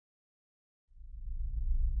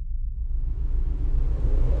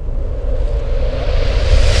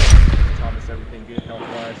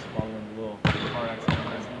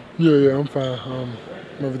Yeah, I'm fine.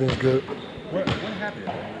 Everything's good. What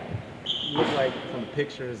happened? It looked like from the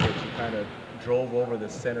pictures that you kind of drove over the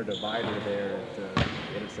center divider there at the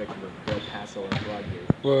intersection of Del Paso and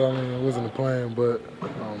Broadgate. Well, I mean, it wasn't a plan, but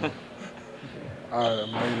I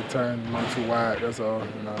made a turn a little too wide. That's all.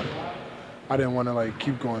 And, I didn't want to like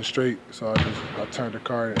keep going straight, so I turned the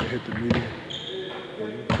car and hit the median. Were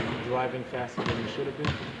you driving faster than you should have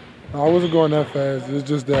been? No, I wasn't going that fast. It's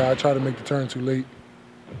just that I tried to make the turn too late.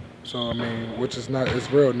 So I mean, which is not.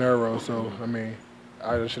 It's real narrow. So I mean,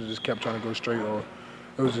 I should have just kept trying to go straight, or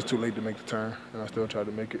it was just too late to make the turn, and I still tried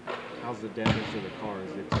to make it. How's the damage to the car?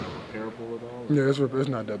 Is it repairable at all? Yeah, it's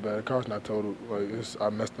not that bad. The car's not totaled. Like I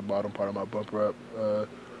messed the bottom part of my bumper up.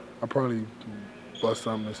 I probably bust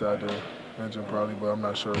something inside the engine, probably, but I'm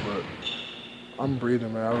not sure. But I'm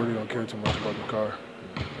breathing, man. I really don't care too much about the car.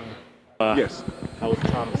 Yes. How was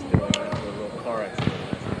Thomas doing after a little car accident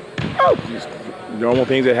last night? Just normal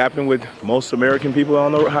things that happen with most American people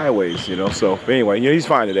on the highways, you know. So anyway, he's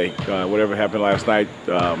fine today. Whatever happened last night,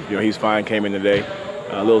 he's fine. Came in today.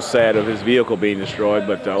 A little sad of his vehicle being destroyed,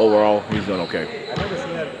 but overall, he's doing okay. I noticed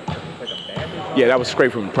he had like a bandage. Yeah, that was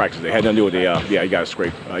scrape from practice. They had nothing to do with the. He got a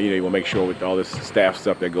scrape. You will make sure with all this staff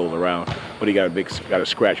stuff that goes around, but he got a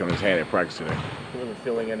scratch on his hand at practice today. He wasn't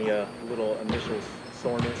feeling any little initial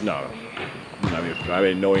soreness? No. I mean, if I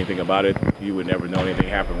didn't know anything about it, you would never know anything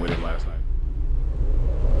happened with him last night.